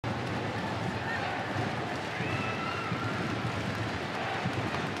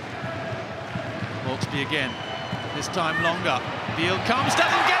Hawksby again, this time longer. Beale comes,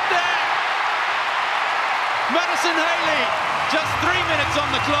 doesn't get there! Madison Haley, just 3 minutes on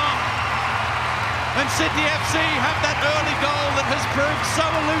the clock. And Sydney FC have that early goal that has proved so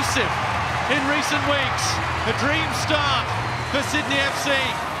elusive in recent weeks. A dream start for Sydney FC.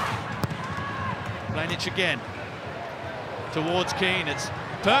 Blanic again, towards Keane, it's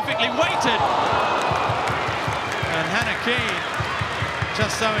perfectly weighted. And Hannah Keane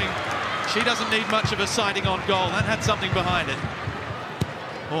just showing she doesn't need much of a sighting on goal. That had something behind it.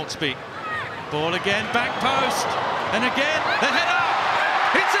 Hawksby, ball again, back post, and again, the header,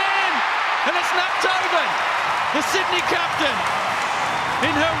 it's in, and it's Nat Tobin, the Sydney captain,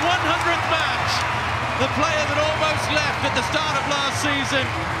 in her 100th match, the player that almost left at the start of last season,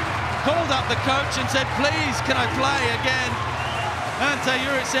 called up the coach and said, please, can I play again? And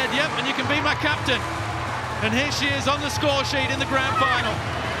Miura said, yep, and you can be my captain. And here she is on the score sheet in the grand final.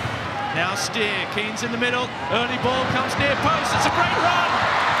 Now Steer, Keane's in the middle, early ball comes near post, it's a great run!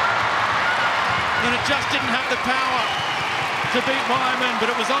 And it just didn't have the power to beat Wyman, but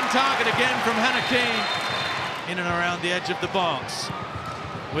it was on target again from Hannah Keane. In and around the edge of the box.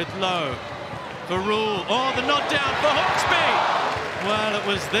 With Lowe, for Rule, oh, the nod down for Hawksby! Well, it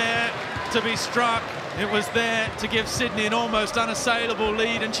was there to be struck, it was there to give Sydney an almost unassailable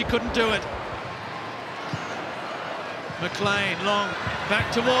lead, and she couldn't do it. McLean, long,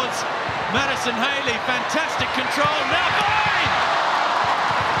 back towards Madison Haley, fantastic control, now fine!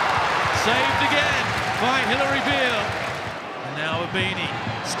 Saved again by Hilary Beale. And now Abini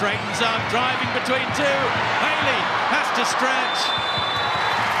straightens up, driving between two. Haley has to stretch.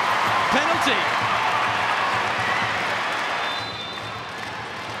 Penalty.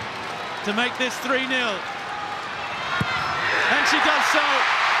 To make this 3-0. And she does so.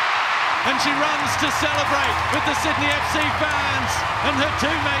 And she runs to celebrate with the Sydney FC fans. And her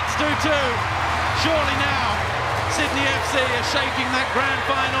teammates do too. Surely now, Sydney FC are shaking that grand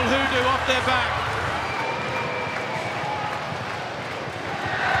final hoodoo off their back.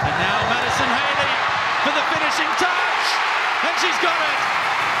 And now Madison Haley for the finishing touch. And she's got it.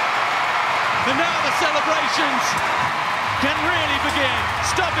 And now the celebrations can really begin.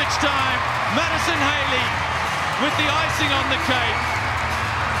 Stoppage time. Madison Haley with the icing on the cake.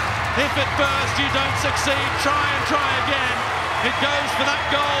 If at first you don't succeed, try and try again. It goes for that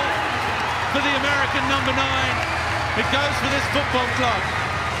goal for the American number 9. It goes for this football club,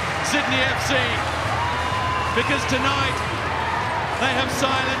 Sydney FC, because tonight they have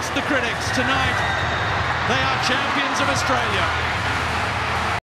silenced the critics. Tonight they are champions of Australia.